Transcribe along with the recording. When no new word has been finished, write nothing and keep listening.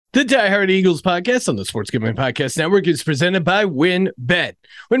The Die Hard Eagles podcast on the Sports Gambling Podcast Network is presented by WynnBET.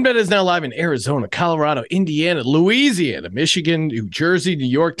 WynnBET is now live in Arizona, Colorado, Indiana, Louisiana, Michigan, New Jersey, New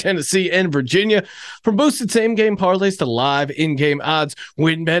York, Tennessee, and Virginia. From boosted same-game parlays to live in-game odds,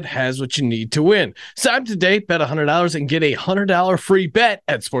 WynnBET has what you need to win. Sign up today, bet $100 and get a $100 free bet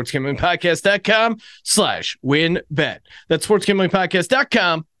at sportsgamblingpodcast.com/WynnBET. That's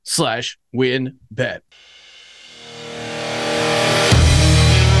sportsgamblingpodcast.com/WynnBET.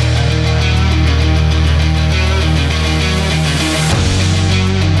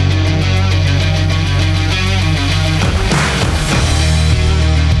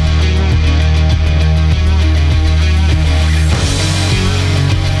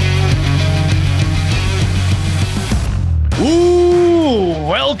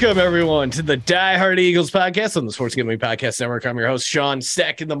 Welcome, everyone, to the Die Hard Eagles podcast on the Sports Gambling Podcast Network. I'm your host, Sean,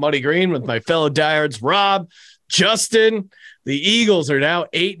 stacking the Muddy Green with my fellow diehards, Rob, Justin. The Eagles are now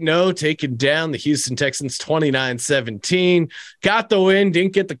 8-0, taking down the Houston Texans 29-17. Got the win,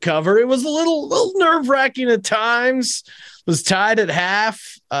 didn't get the cover. It was a little nerve-wracking at times. Was tied at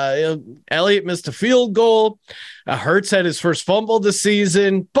half. Elliott missed a field goal. Hurts had his first fumble this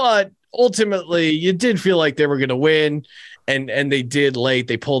season, but ultimately, you did feel like they were going to win. And they did late.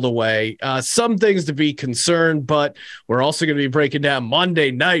 They pulled away. Some things to be concerned, but we're also going to be breaking down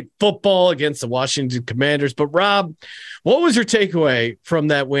Monday Night Football against the Washington Commanders. But, Rob, what was your takeaway from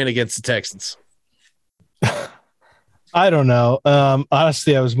that win against the Texans? I don't know.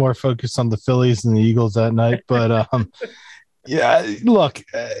 Honestly, I was more focused on the Phillies than the Eagles that night. But, yeah, look,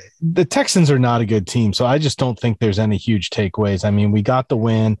 the Texans are not a good team, so I just don't think there's any huge takeaways. I mean, we got the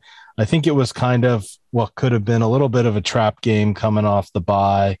win. I think it was kind of what could have been a little bit of a trap game coming off the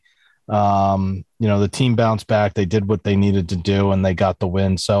bye. The team bounced back. They did what they needed to do, and they got the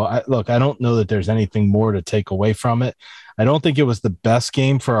win. So, I don't know that there's anything more to take away from it. I don't think it was the best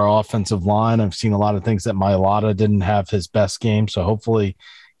game for our offensive line. I've seen a lot of things that Mailata didn't have his best game, so hopefully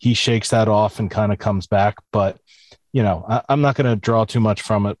he shakes that off and kind of comes back. But, I'm not going to draw too much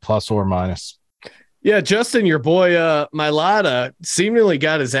from it, plus or minus. Yeah, Justin, your boy Mailata seemingly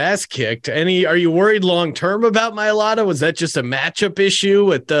got his ass kicked. Are you worried long term about Mailata? Was that just a matchup issue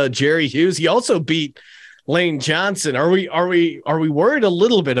with Jerry Hughes? He also beat Lane Johnson. Are we worried a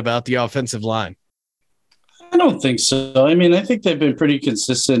little bit about the offensive line? I don't think so. I mean, I think they've been pretty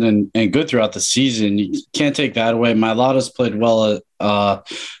consistent and good throughout the season. You can't take that away. Mailata's played well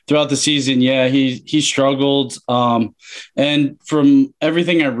throughout the season. Yeah, he struggled. And from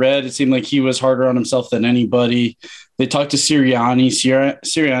everything I read, it seemed like he was harder on himself than anybody. They talked to Sirianni.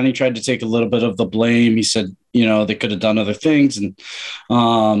 Sirianni tried to take a little bit of the blame. He said, they could have done other things and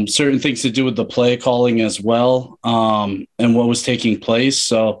certain things to do with the play calling as well and what was taking place.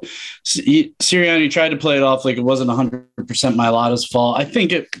 So Sirianni tried to play it off like it wasn't 100% Mailata's fault. I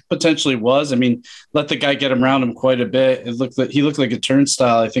think it potentially was. I mean, let the guy get around him quite a bit. He looked like a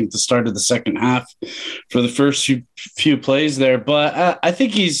turnstile, I think, the start of the second half for the first few plays there. But I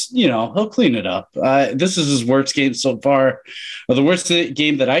think he'll clean it up. This is his worst game so far, or the worst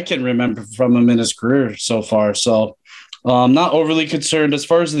game that I can remember from him in his career so far. So not overly concerned. As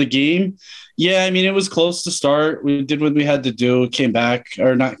far as the game, yeah, I mean, it was close to start. We did what we had to do, put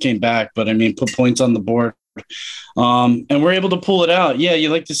points on the board. And we're able to pull it out. Yeah, you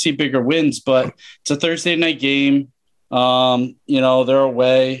like to see bigger wins, but it's a Thursday night game. They're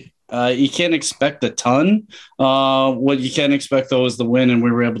away. You can't expect a ton. What you can expect, though, is the win, and we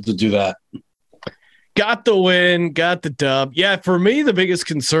were able to do that. Got the win, got the dub. Yeah, for me, the biggest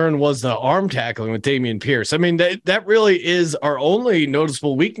concern was the arm tackling with Dameon Pierce. I mean, that really is our only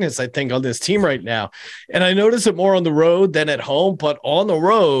noticeable weakness, I think, on this team right now. And I notice it more on the road than at home, but on the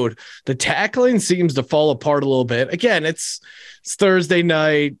road, the tackling seems to fall apart a little bit. Again, it's Thursday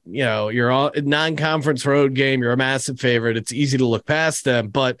night, you're on a non-conference road game. You're a massive favorite. It's easy to look past them,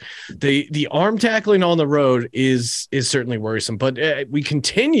 but the arm tackling on the road is certainly worrisome. But we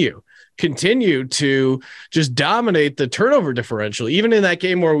continue to just dominate the turnover differential. Even in that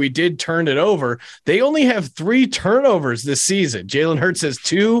game where we did turn it over, they only have 3 turnovers this season. Jalen Hurts has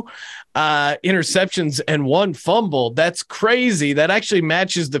 2 interceptions and 1 fumble. That's crazy. That actually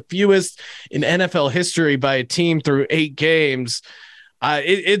matches the fewest in NFL history by a team through 8 games.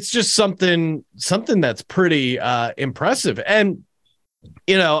 It's just something that's pretty impressive. And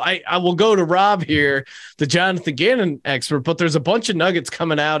I will go to Rob here, the Jonathan Gannon expert, but there's a bunch of nuggets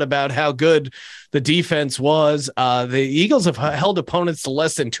coming out about how good the defense was. The Eagles have held opponents to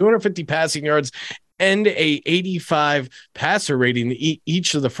less than 250 passing yards and a 85 passer rating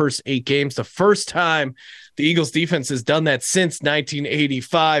each of the first 8 games. The first time the Eagles defense has done that since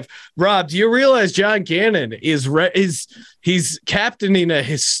 1985. Rob, do you realize John Gannon he's captaining a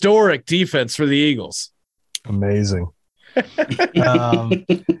historic defense for the Eagles? Amazing.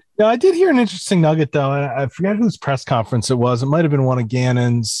 No, I did hear an interesting nugget, though. I forget whose press conference it was. It might have been one of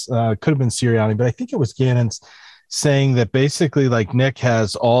Gannon's. Could have been Sirianni, but I think it was Gannon's, saying that basically, like, Nick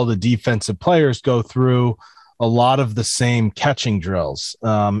has all the defensive players go through a lot of the same catching drills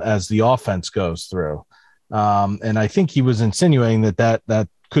as the offense goes through. And I think he was insinuating that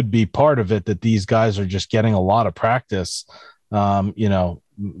could be part of it, that these guys are just getting a lot of practice,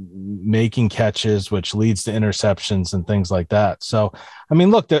 making catches, which leads to interceptions and things like that. So, I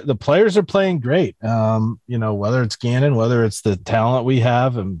mean, look, the players are playing great. Whether it's Gannon, whether it's the talent we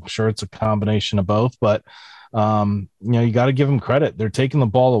have, I'm sure it's a combination of both, but you got to give them credit. They're taking the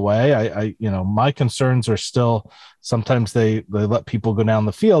ball away. My concerns are still, sometimes they let people go down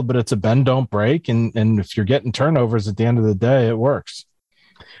the field, but it's a bend, don't break. And if you're getting turnovers at the end of the day, it works.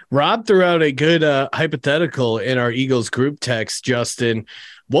 Rob threw out a good hypothetical in our Eagles group text, Justin.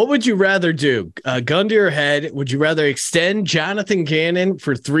 What would you rather do? Gun to your head, would you rather extend Jonathan Gannon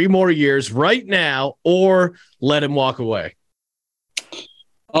for 3 more years right now or let him walk away?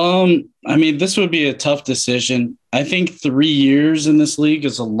 This would be a tough decision. I think 3 years in this league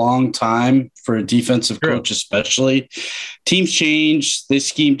is a long time for a defensive coach, especially. Teams change, they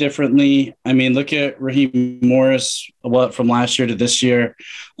scheme differently. I mean, look at Raheem Morris, from last year to this year,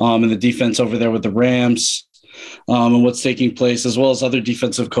 and the defense over there with the Rams, and what's taking place, as well as other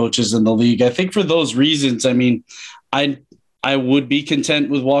defensive coaches in the league. I think for those reasons, I would be content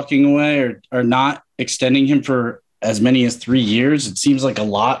with walking away or not extending him for as many as 3 years. It seems like a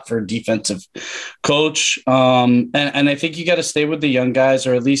lot for a defensive coach. And I think you got to stay with the young guys,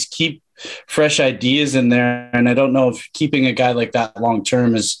 or at least keep fresh ideas in there. And I don't know if keeping a guy like that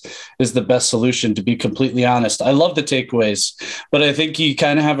long-term is the best solution, to be completely honest. I love the takeaways, but I think you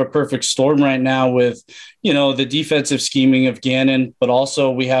kind of have a perfect storm right now with, the defensive scheming of Gannon, but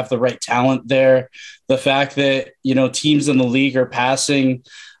also we have the right talent there. The fact that, teams in the league are passing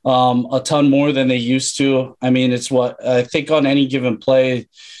a ton more than they used to. I mean, it's what I think on any given play,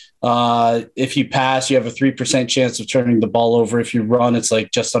 if you pass, you have a 3% chance of turning the ball over. If you run, it's like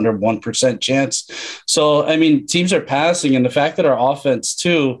just under 1% chance. So, teams are passing, and the fact that our offense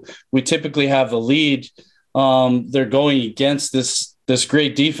too, we typically have the lead. They're going against this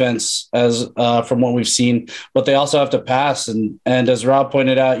great defense as from what we've seen, but they also have to pass. And as Rob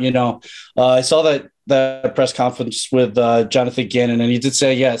pointed out, I saw that press conference with Jonathan Gannon, and he did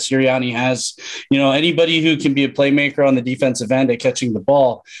say, Sirianni has, anybody who can be a playmaker on the defensive end at catching the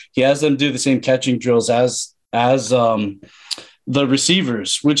ball, he has them do the same catching drills as the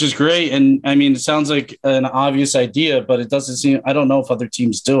receivers, which is great. And it sounds like an obvious idea, but it doesn't seem, I don't know if other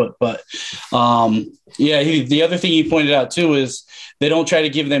teams do it, but the other thing he pointed out too is they don't try to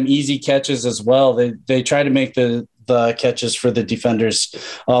give them easy catches as well. They try to make the catches for the defenders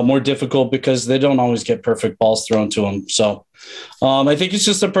more difficult, because they don't always get perfect balls thrown to them. So I think it's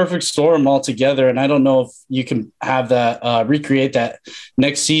just a perfect storm altogether. And I don't know if you can have that, recreate that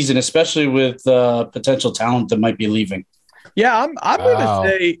next season, especially with potential talent that might be leaving. Yeah, I'm going to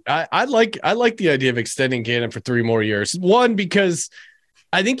say I like the idea of extending Gannon for 3 more years. One, because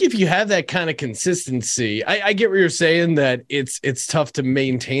I think if you have that kind of consistency, I get what you're saying, that it's tough to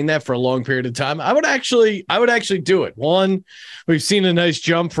maintain that for a long period of time. I would actually do it. One, we've seen a nice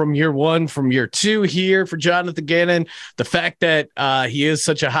jump from year 1, from year 2 here for Jonathan Gannon. The fact that he is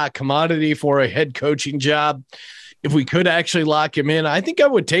such a hot commodity for a head coaching job. If we could actually lock him in, I think I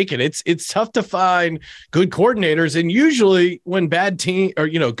would take it. It's tough to find good coordinators, and usually when bad team or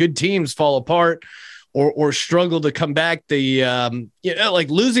good teams fall apart or struggle to come back, like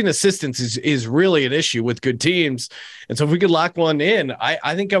losing assistants is really an issue with good teams. And so if we could lock one in,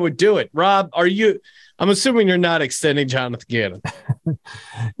 I think I would do it. Rob, I'm assuming you're not extending Jonathan Gannon.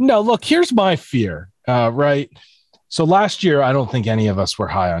 No, look, here's my fear. Right. So last year, I don't think any of us were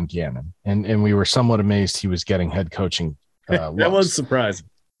high on Gannon, and we were somewhat amazed he was getting head coaching. That was surprising.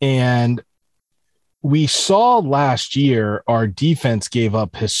 And we saw last year our defense gave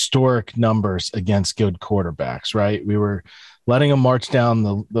up historic numbers against good quarterbacks, right? We were letting them march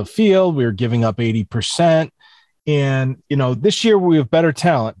down the field. We were giving up 80%. And, this year we have better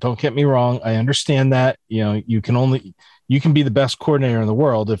talent. Don't get me wrong. I understand that, you can be the best coordinator in the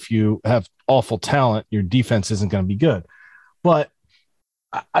world. If you have awful talent, your defense isn't going to be good. But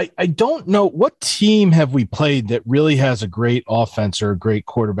I don't know, what team have we played that really has a great offense or a great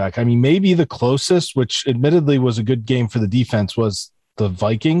quarterback? Maybe the closest, which admittedly was a good game for the defense, was the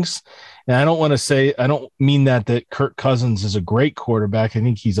Vikings. And I don't mean that Kirk Cousins is a great quarterback. I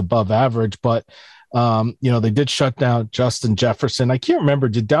think he's above average, but they did shut down Justin Jefferson. I can't remember.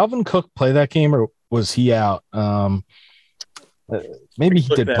 Did Dalvin Cook play that game or was he out? Maybe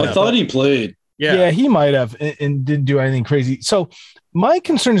he did. I thought he played. Yeah, he might have and didn't do anything crazy. So my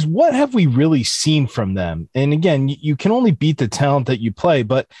concern is, what have we really seen from them? And again, you can only beat the talent that you play,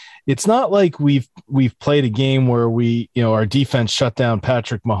 but it's not like we've played a game where our defense shut down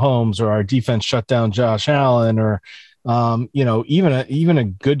Patrick Mahomes, or our defense shut down Josh Allen, or even a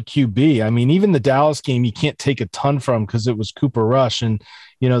good QB. I mean, even the Dallas game, you can't take a ton from because it was Cooper Rush, and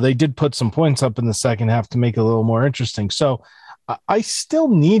they did put some points up in the second half to make it a little more interesting. So I still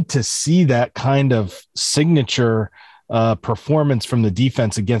need to see that kind of signature performance from the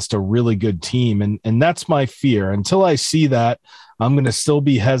defense against a really good team. And that's my fear. Until I see that, I'm going to still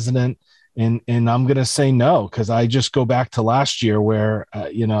be hesitant, and I'm going to say no, because I just go back to last year where,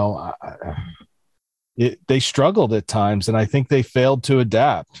 they struggled at times, and I think they failed to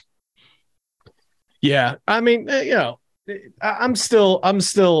adapt. Yeah. I mean, I'm still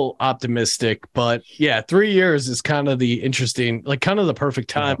optimistic, but yeah, 3 years is kind of the interesting, like kind of the perfect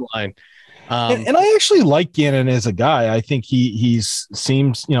timeline. And I actually like Gannon as a guy. I think he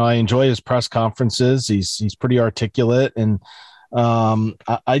seems, I enjoy his press conferences. He's pretty articulate, and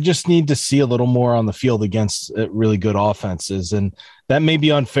I just need to see a little more on the field against really good offenses. And that may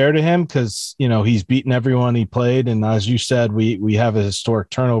be unfair to him because, he's beaten everyone he played. And as you said, we have a historic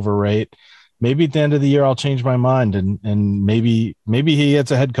turnover rate. Maybe at the end of the year, I'll change my mind, and maybe he gets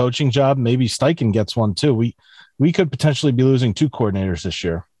a head coaching job. Maybe Steichen gets one too. We could potentially be losing 2 coordinators this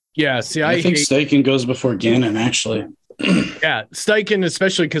year. Yeah. See, I think Steichen goes before Gannon, actually. Yeah. Steichen,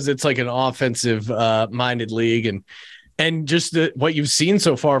 especially because it's like an offensive minded league, and just what you've seen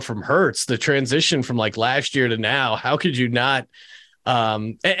so far from Hurts, the transition from like last year to now, how could you not?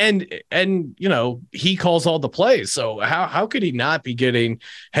 And he calls all the plays. So how could he not be getting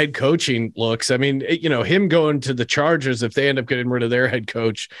head coaching looks? I mean, him going to the Chargers, if they end up getting rid of their head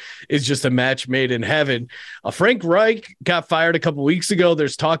coach, is just a match made in heaven. Frank Reich got fired a couple weeks ago.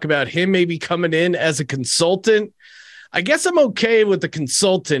 There's talk about him maybe coming in as a consultant. I guess I'm okay with the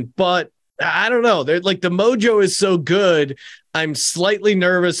consultant, but I don't know. They're like, the mojo is so good. I'm slightly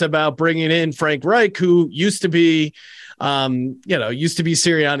nervous about bringing in Frank Reich, who used to be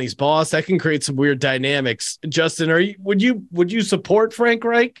Sirianni's boss. That can create some weird dynamics. Justin, would you support Frank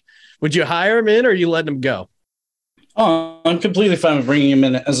Reich? Would you hire him in, or are you letting him go? Oh, I'm completely fine with bringing him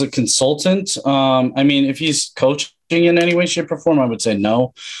in as a consultant. I mean, if he's coaching in any way, shape, or form, I would say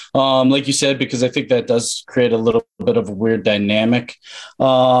no. Like you said, because I think that does create a little bit of a weird dynamic.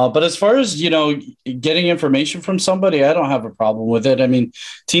 But as far as, getting information from somebody, I don't have a problem with it. I mean,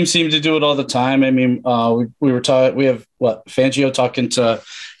 teams seem to do it all the time. I mean, we have Fangio talking to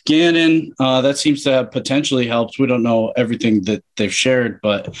Gannon, that seems to have potentially helped. We don't know everything that they've shared,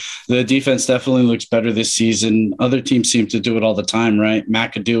 but the defense definitely looks better this season. Other teams seem to do it all the time, right?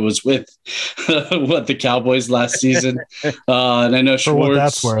 McAdoo was with the Cowboys last season. And I know Schwartz, for what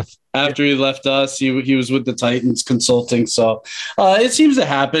that's worth, after he left us, he was with the Titans consulting. So it seems to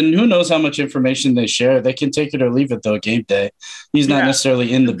happen. Who knows how much information they share? They can take it or leave it, though, game day. He's not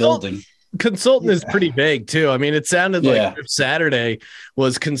necessarily in the building. Consultant is pretty vague too. I mean, it sounded like Saturday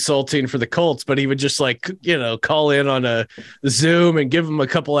was consulting for the Colts, but he would just call in on a Zoom and give them a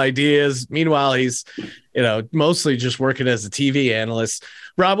couple ideas. Meanwhile, he's, mostly just working as a TV analyst.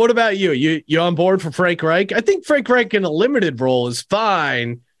 Rob, what about you? You on board for Frank Reich? I think Frank Reich in a limited role is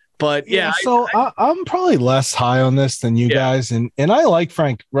fine, but I'm probably less high on this than you guys. And I like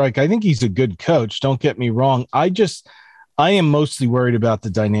Frank Reich. I think he's a good coach. Don't get me wrong. I am mostly worried about the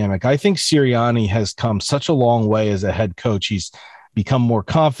dynamic. I think Sirianni has come such a long way as a head coach. He's become more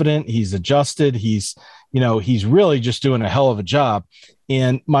confident. He's adjusted. He's really just doing a hell of a job.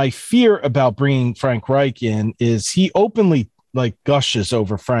 And my fear about bringing Frank Reich in is he openly gushes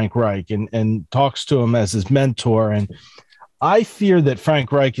over Frank Reich and talks to him as his mentor. And I fear that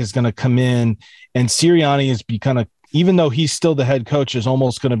Frank Reich is going to come in and Sirianni is even though he's still the head coach, is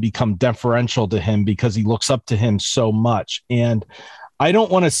almost going to become deferential to him because he looks up to him so much. And I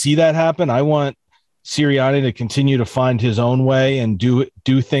don't want to see that happen. I want Sirianni to continue to find his own way and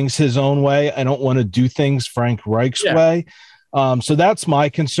do things his own way. I don't want to do things Frank Reich's way. So that's my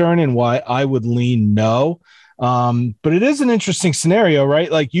concern and why I would lean no. But it is an interesting scenario,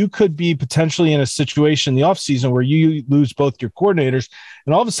 right? Like you could be potentially in a situation in the offseason where you lose both your coordinators,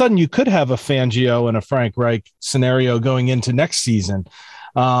 and all of a sudden you could have a Fangio and a Frank Reich scenario going into next season.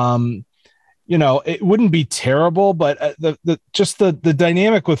 It wouldn't be terrible, but the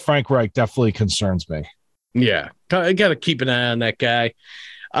dynamic with Frank Reich definitely concerns me. Yeah, I got to keep an eye on that guy.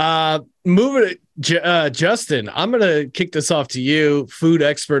 Moving to Justin, I'm going to kick this off to you, food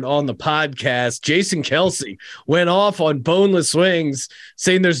expert on the podcast. Jason Kelsey went off on boneless wings,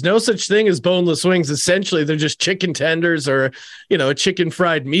 saying there's no such thing as boneless wings. Essentially, they're just chicken tenders or, a chicken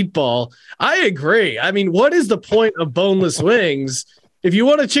fried meatball. I agree. I mean, what is the point of boneless wings? If you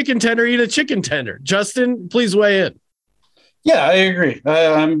want a chicken tender, eat a chicken tender. Justin, please weigh in. Yeah, I agree.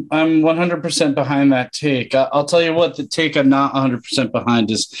 I'm 100% behind that take. I'll tell you what, the take I'm not 100% behind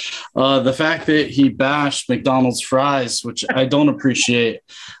is the fact that he bashed McDonald's fries, which I don't appreciate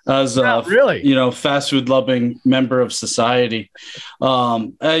as a fast food loving member of society.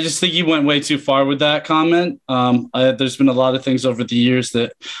 I just think he went way too far with that comment. There's been a lot of things over the years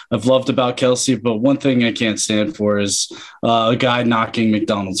that I've loved about Kelsey, but one thing I can't stand for is a guy knocking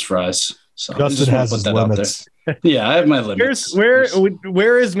McDonald's fries. So Justin has his limits. Yeah, I have my limits.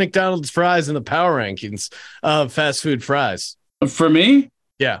 Where is McDonald's fries in the power rankings of fast food fries? For me?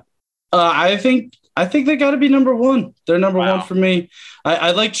 Yeah. I think they got to be number one. They're number one for me.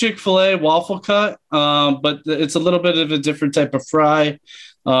 I like Chick-fil-A waffle cut, but it's a little bit of a different type of fry.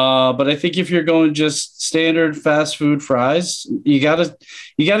 But I think if you're going just standard fast food fries, you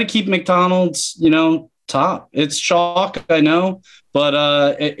gotta keep McDonald's, top. It's chalk, I know, but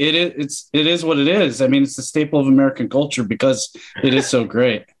it is what it is. I mean, it's the staple of American culture because it is so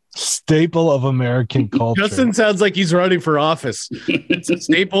great. Staple of American culture. Justin sounds like he's running for office. It's a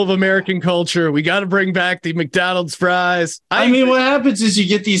staple of American culture. We got to bring back the McDonald's fries. I mean, what happens is you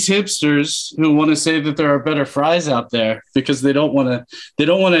get these hipsters who want to say that there are better fries out there because they don't want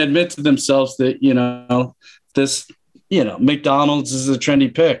to admit to themselves that, McDonald's is a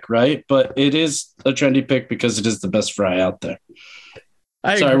trendy pick, right? But it is a trendy pick because it is the best fry out there.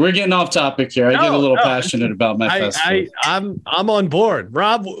 Sorry, we're getting off topic here. I get a little passionate about my fast food. I'm on board.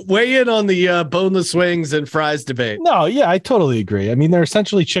 Rob, weigh in on the boneless wings and fries debate. No, yeah, I totally agree. I mean, they're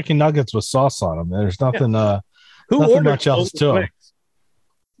essentially chicken nuggets with sauce on them. There's nothing, nothing much else to them.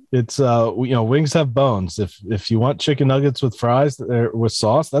 It's wings have bones. If you want chicken nuggets with fries with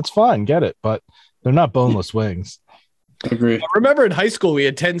sauce, that's fine, get it. But they're not boneless wings. Agree. I remember in high school we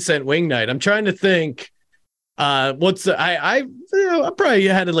had 10-cent wing night. I'm trying to think. I probably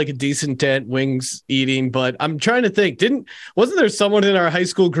had like a decent dent wings eating, but I'm trying to think. Wasn't there someone in our high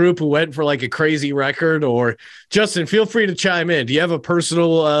school group who went for like a crazy record? Or Justin, feel free to chime in. Do you have a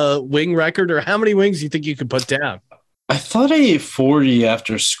personal wing record, or how many wings do you think you could put down? I thought I ate 40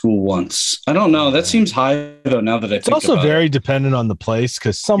 after school once. I don't know. That seems high though. Now that I think it's also very dependent on the place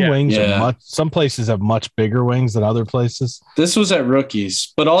because some wings some places have much bigger wings than other places. This was at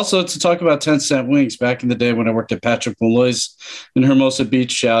Rookies, but also to talk about 10-cent wings back in the day when I worked at Patrick Malloy's in Hermosa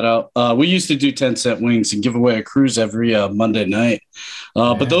Beach. Shout out. We used to do 10-cent wings and give away a cruise every Monday night.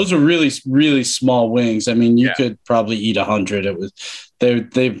 But those are really, really small wings. I mean, you could probably eat 100. It was.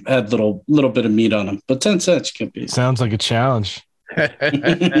 They had little bit of meat on them, but 10 cents could be. Sounds like a challenge.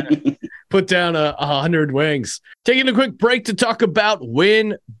 Put down 100 wings. Taking a quick break to talk about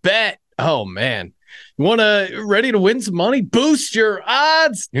WynnBET. Oh man, you ready to win some money? Boost your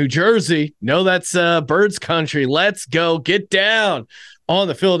odds. New Jersey, that's Birds country. Let's go. Get down on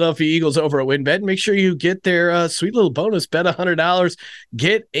the Philadelphia Eagles over at WynnBET. Make sure you get their sweet little bonus. Bet $100,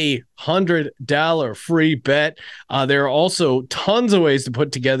 get a $100 free bet. There are also tons of ways to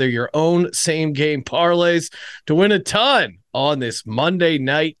put together your own same game parlays to win a ton on this Monday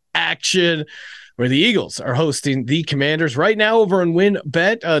night action, where the Eagles are hosting the Commanders right now over on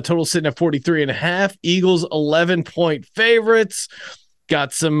WynnBET. Total sitting at 43.5. Eagles 11-point favorites.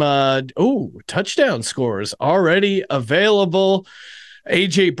 Got some touchdown scores already available.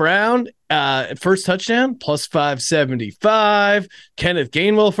 AJ Brown, first touchdown, plus 575. Kenneth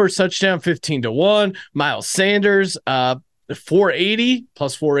Gainwell, first touchdown, 15-1. Miles Sanders, 480,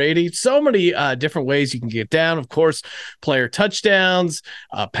 plus 480. So many different ways you can get down. Of course, player touchdowns,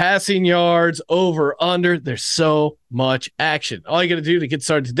 passing yards, over, under. There's so much action. All you got to do to get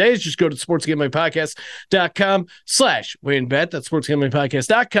started today is just go to sportsgamblingpodcast.com/WynnBET. That's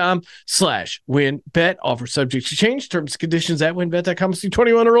sportsgamblingpodcast.com/WynnBET. Offer subject to change. Terms and conditions at WynnBET.com. See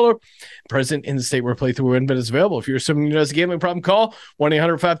 21 or older. Present in the state where playthrough WynnBET is available. If you're someone who has a gambling problem, call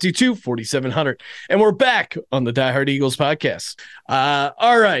 1-800-522-4700. And we're back on the Die Hard Eagles podcast.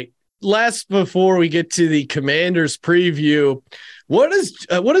 All right. Last, before we get to the Commanders preview, what does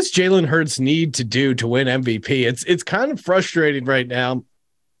Jalen Hurts need to do to win MVP? It's kind of frustrating right now.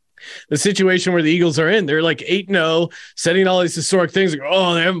 The situation where the Eagles are in, they're like 8-0, setting all these historic things. Like,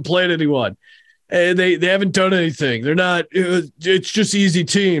 they haven't played anyone. And they haven't done anything. They're not. It's just easy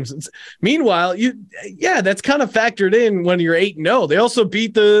teams. Meanwhile, that's kind of factored in when you're 8-0. They also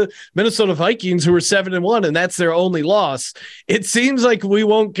beat the Minnesota Vikings, who were 7-1, and that's their only loss. It seems like we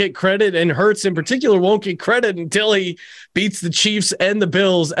won't get credit, and Hurts in particular won't get credit until he beats the Chiefs and the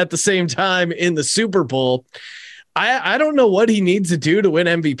Bills at the same time in the Super Bowl. I don't know what he needs to do to win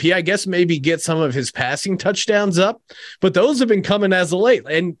MVP. I guess maybe get some of his passing touchdowns up, but those have been coming as of late.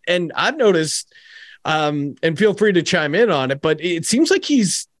 And I've noticed, and feel free to chime in on it, but it seems like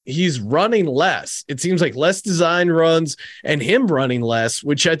he's running less. It seems like less design runs and him running less,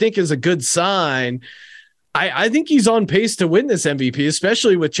 which I think is a good sign. I think he's on pace to win this MVP,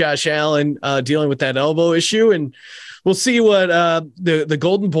 especially with Josh Allen dealing with that elbow issue. And we'll see what the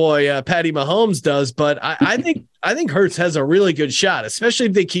golden boy, Patty Mahomes, does. But I think Hurts has a really good shot, especially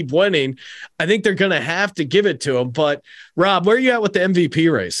if they keep winning. I think they're going to have to give it to him. But, Rob, where are you at with the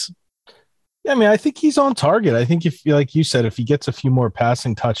MVP race? Yeah, I mean, I think he's on target. I think if, like you said, if he gets a few more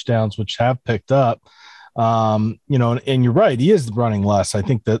passing touchdowns, which have picked up, and you're right, he is running less. I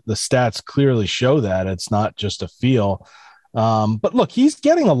think that the stats clearly show that it's not just a feel. But look, he's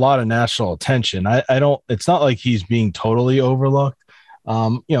getting a lot of national attention. It's not like he's being totally overlooked.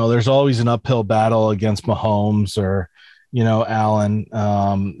 There's always an uphill battle against Mahomes or, Allen.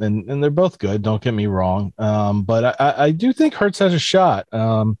 And they're both good. Don't get me wrong. But I do think Hurts has a shot.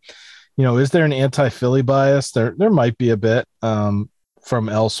 Is there an anti-Philly bias? There might be a bit from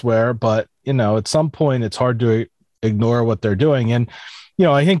elsewhere, but at some point it's hard to ignore what they're doing. And,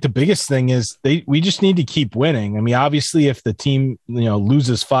 I think the biggest thing is we just need to keep winning. I mean, obviously if the team,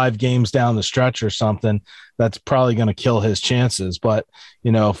 loses 5 games down the stretch or something, that's probably going to kill his chances. But,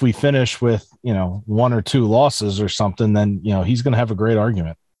 if we finish with, 1 or 2 losses or something, then, he's going to have a great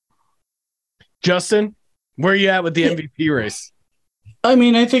argument. Justin, where are you at with the MVP race? I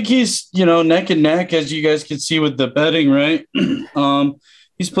mean, I think he's, neck and neck, as you guys can see with the betting, right?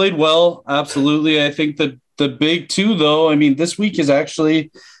 He's played well. Absolutely. I think that the big two, though, I mean, this week is actually,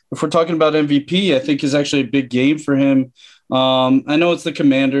 if we're talking about MVP, I think is actually a big game for him. I know it's the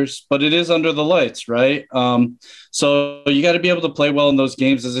Commanders, but it is under the lights, right? So you got to be able to play well in those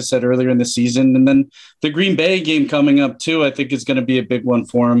games, as I said earlier in the season. And then the Green Bay game coming up, too, I think is going to be a big one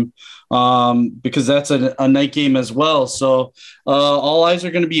for him because that's a night game as well. So all eyes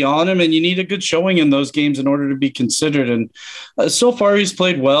are going to be on him, and you need a good showing in those games in order to be considered. And so far, he's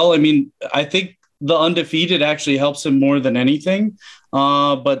played well. I mean, I think the undefeated actually helps him more than anything.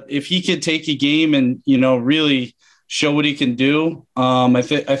 But if he could take a game and, really show what he can do, I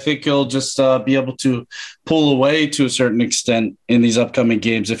think he'll just be able to pull away to a certain extent in these upcoming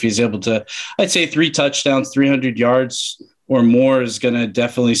games. If he's able to, I'd say 3 touchdowns, 300 yards or more is going to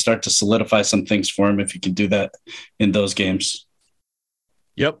definitely start to solidify some things for him if he can do that in those games.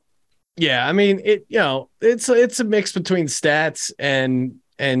 Yep. Yeah. I mean, it's a mix between stats and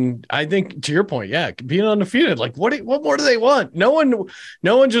I think, to your point, yeah, being undefeated, like what more do they want? No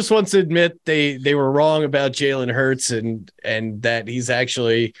one just wants to admit they were wrong about Jalen Hurts and that he's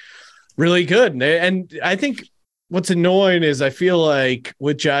actually really good. And I think what's annoying is I feel like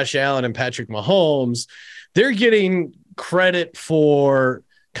with Josh Allen and Patrick Mahomes, they're getting credit for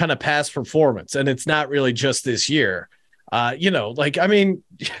kind of past performance, and it's not really just this year. The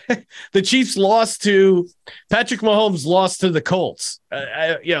Chiefs lost to Patrick Mahomes, lost to the Colts.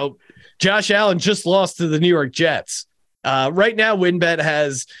 Josh Allen just lost to the New York Jets. Right now, WinBet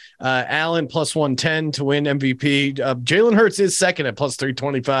has Allen plus 110 to win MVP. Jalen Hurts is second at plus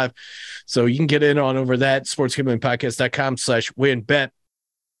 325. So you can get in on over that, sportsgamblingpodcast.com/WinBet.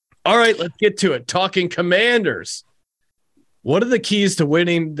 All right, let's get to it. Talking Commanders. What are the keys to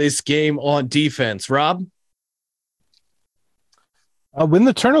winning this game on defense, Rob? Win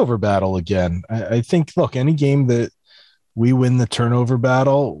the turnover battle again. I think, look, any game that we win the turnover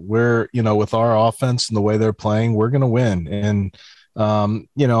battle, where, with our offense and the way they're playing, we're going to win. And,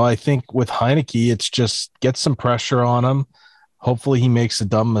 I think with Heinicke, it's just get some pressure on him. Hopefully he makes a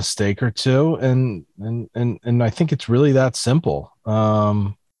dumb mistake or two. And I think it's really that simple.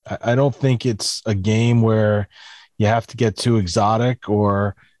 I don't think it's a game where you have to get too exotic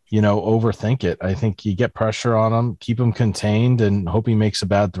or, overthink it. I think you get pressure on him, keep him contained, and hope he makes a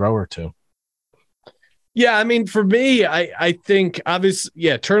bad throw or two. Yeah, I mean, for me, I think obviously,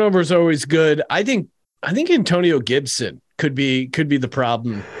 yeah, turnover is always good. I think Antonio Gibson could be the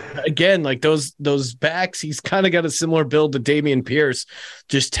problem. Again, like those backs, he's kind of got a similar build to Dameon Pierce.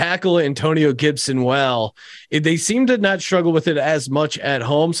 Just tackle Antonio Gibson well. They seem to not struggle with it as much at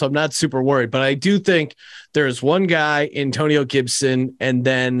home, so I'm not super worried. But I do think there's one guy, Antonio Gibson, and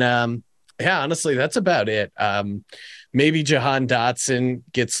then honestly, that's about it. Maybe Jahan Dotson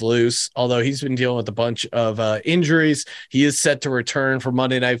gets loose, although he's been dealing with a bunch of injuries. He is set to return for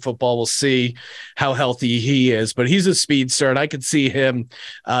Monday Night Football. We'll see how healthy he is, but he's a speedster, and I could see him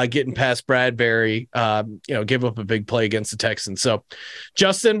getting past Bradbury, give up a big play against the Texans. So,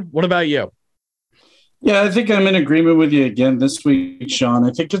 Justin, what about you? Yeah, I think I'm in agreement with you again this week, Sean.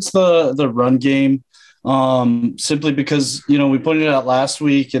 I think it's the run game. Simply because, we pointed out last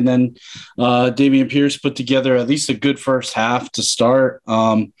week, and then Dameon Pierce put together at least a good first half to start.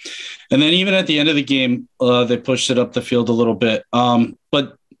 And then even at the end of the game, they pushed it up the field a little bit.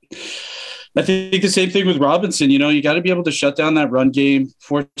 But I think the same thing with Robinson. You got to be able to shut down that run game,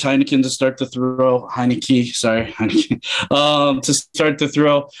 force Heineken to start the throw. Heineke, to start the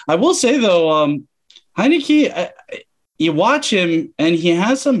throw. I will say, though, Heineke, you watch him and he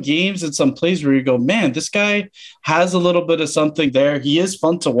has some games and some plays where you go, man, this guy has a little bit of something there. He is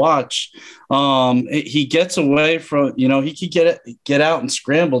fun to watch. He gets away from, he can get out and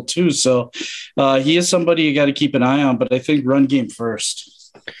scramble too. So he is somebody you got to keep an eye on, but I think run game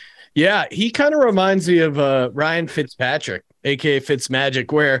first. Yeah, he kind of reminds me of Ryan Fitzpatrick, aka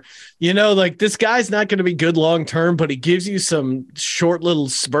Fitzmagic, where, this guy's not going to be good long-term, but he gives you some short little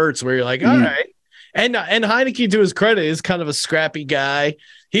spurts where you're like, all right. And Heineke, to his credit, is kind of a scrappy guy.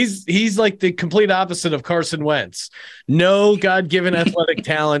 He's like the complete opposite of Carson Wentz. No God-given athletic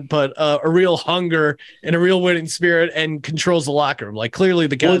talent, but a real hunger and a real winning spirit, and controls the locker room. Like, clearly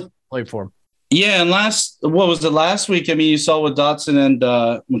the guys play for him. Yeah, and last week? I mean, you saw with Dotson and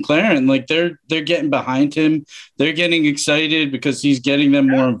McLaren, like they're getting behind him. They're getting excited because he's getting them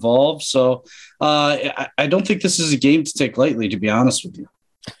more involved. So I don't think this is a game to take lightly, to be honest with you.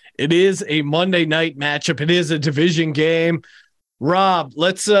 It is a Monday night matchup. It is a division game. Rob,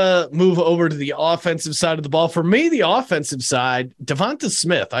 let's move over to the offensive side of the ball. For me, the offensive side, Devonta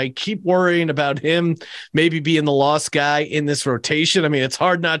Smith. I keep worrying about him maybe being the lost guy in this rotation. I mean, it's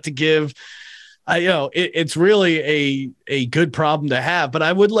hard not to give. It's really a good problem to have, but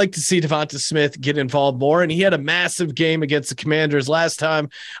I would like to see Devonta Smith get involved more. And he had a massive game against the Commanders last time.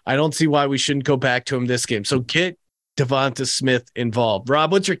 I don't see why we shouldn't go back to him this game. So get Devonta Smith involved.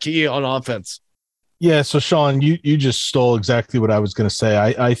 Rob, what's your key on offense? Yeah, so Sean, you just stole exactly what I was going to say.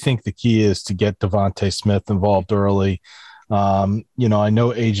 I think the key is to get Devonta Smith involved early. I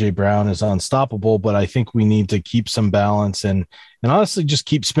know AJ Brown is unstoppable, but I think we need to keep some balance and honestly just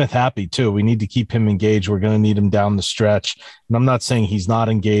keep Smith happy too. We need to keep him engaged. We're going to need him down the stretch. And I'm not saying he's not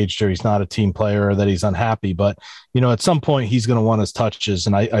engaged or he's not a team player or that he's unhappy, but at some point he's going to want his touches.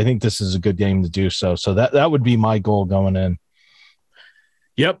 And I think this is a good game to do so. So that would be my goal going in.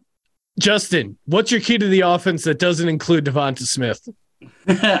 Yep. Justin, what's your key to the offense that doesn't include Devonta Smith?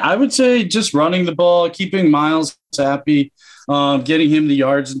 I would say just running the ball, keeping Miles happy, getting him the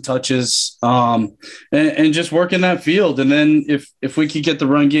yards and touches, and just working that field. And then if we could get the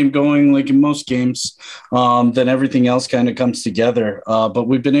run game going, like in most games, then everything else kind of comes together. But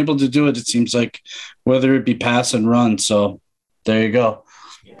we've been able to do it, it seems like, whether it be pass and run. So there you go.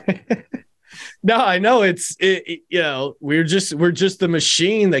 No, I know we're just the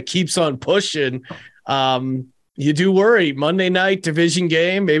machine that keeps on pushing. You do worry. Monday night division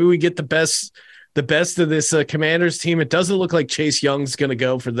game. Maybe we get the best of this Commanders team. It doesn't look like Chase Young's going to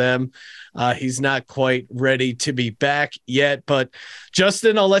go for them. He's not quite ready to be back yet. But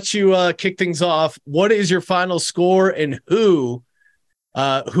Justin, I'll let you kick things off. What is your final score, and who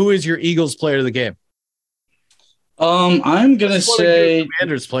is your Eagles player of the game? I'm going to say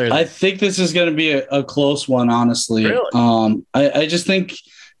Commanders player. I think this is going to be a close one, honestly. Really? I just think,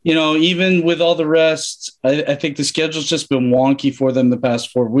 even with all the rest, I think the schedule's just been wonky for them the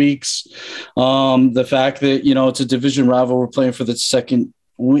past 4 weeks. The fact that, it's a division rival, we're playing for the second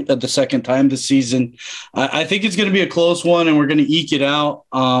time this season. I think it's going to be a close one, and we're going to eke it out.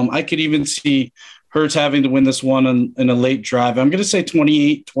 I could even see Hurts having to win this one in a late drive. I'm going to say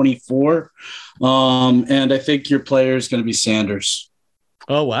 28-24. And I think your player is going to be Sanders.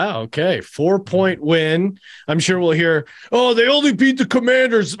 Oh, wow. Okay. 4-point win. I'm sure we'll hear, they only beat the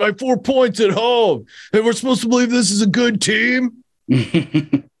Commanders by 4 points at home, and we're supposed to believe this is a good team.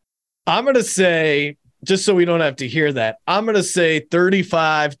 I'm going to say, just so we don't have to hear that, I'm going to say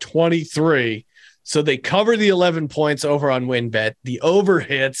 35-23. So they cover the 11 points over on WinBet. The over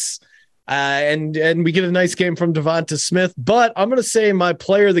hits, and we get a nice game from Devonta Smith. But I'm going to say my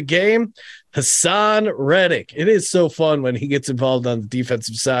player of the game, Hassan Reddick. It is so fun when he gets involved on the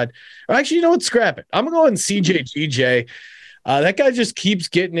defensive side. Actually, you know what? Scrap it. I'm going CJ GJ. That guy just keeps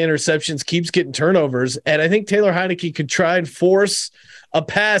getting interceptions, keeps getting turnovers. And I think Taylor Heineke could try and force a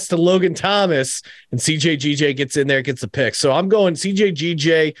pass to Logan Thomas, and CJ GJ gets in there, gets the pick. So I'm going CJ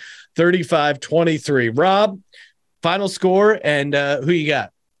GJ 35-23. Rob, final score and who you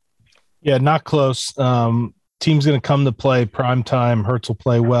got? Yeah, not close. Team's going to come to play prime time. Hurts will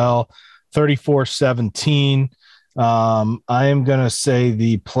play well. 34-17. I am going to say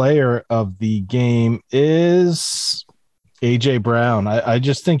the player of the game is AJ Brown. I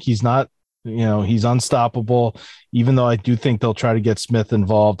just think he's not, he's unstoppable. Even though I do think they'll try to get Smith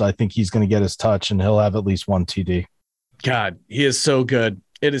involved, I think he's going to get his touch and he'll have at least one TD. God, he is so good.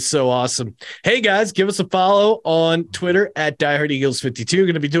 It is so awesome. Hey, guys, give us a follow on Twitter at DieHardEagles52.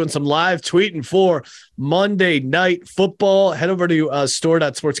 Going to be doing some live tweeting for Monday Night Football. Head over to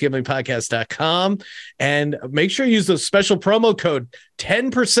store.sportsgamblingpodcast.com and make sure you use the special promo code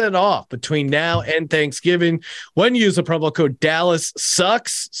 10% off between now and Thanksgiving when you use the promo code Dallas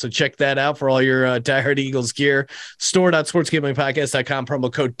Sucks. So check that out for all your Die Hard Eagles gear. Store.sportsgamblingpodcast.com,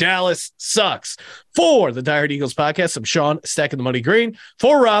 promo code Dallas Sucks. For the Die Hard Eagles podcast, I'm Sean, stacking the money green.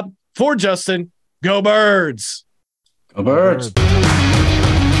 For Rob, for Justin, go Birds. Go Birds.